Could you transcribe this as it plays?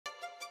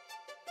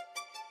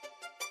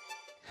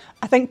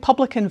I think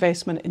public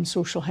investment in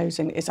social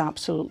housing is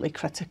absolutely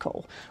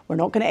critical. We're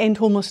not going to end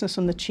homelessness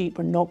on the cheap.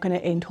 We're not going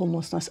to end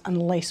homelessness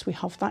unless we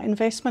have that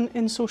investment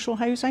in social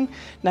housing.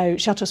 Now,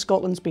 Shelter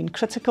Scotland's been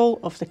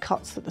critical of the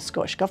cuts that the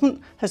Scottish Government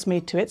has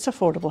made to its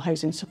affordable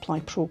housing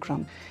supply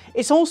programme.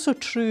 It's also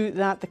true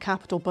that the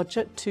capital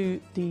budget to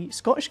the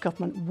Scottish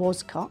Government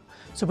was cut,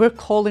 so we're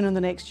calling on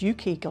the next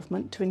UK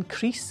Government to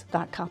increase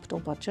that capital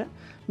budget,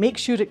 make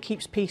sure it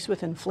keeps pace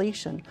with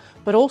inflation,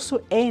 but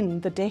also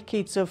end the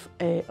decades of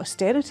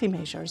austerity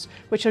measures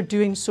which are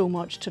doing so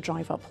much to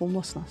drive up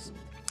homelessness.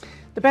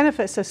 The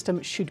benefit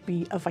system should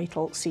be a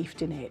vital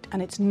safety net,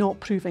 and it's not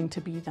proving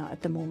to be that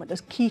at the moment.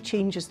 There's key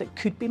changes that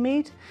could be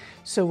made,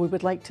 so we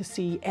would like to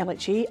see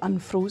LHA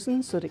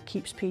unfrozen so that it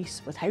keeps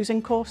pace with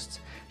housing costs.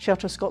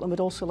 Shelter Scotland would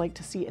also like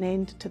to see an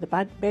end to the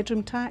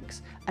bedroom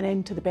tax, an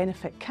end to the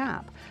benefit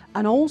cap,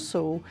 and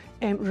also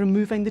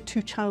removing the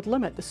two-child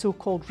limit, the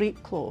so-called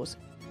rape clause.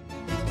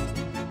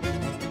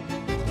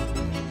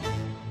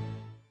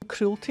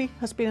 Cruelty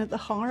has been at the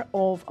heart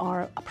of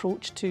our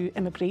approach to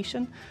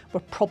immigration. We're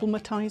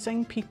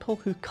problematising people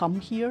who come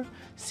here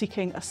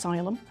seeking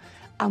asylum,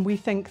 and we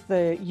think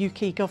the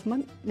UK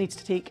Government needs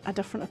to take a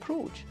different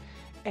approach.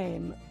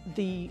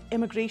 The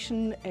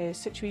immigration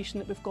situation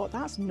that we've got,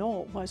 that's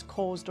not what has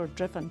caused or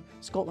driven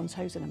Scotland's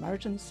housing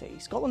emergency.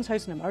 Scotland's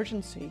housing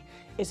emergency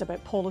is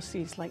about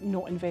policies like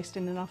not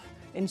investing enough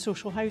in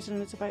social housing,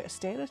 and it's about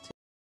austerity.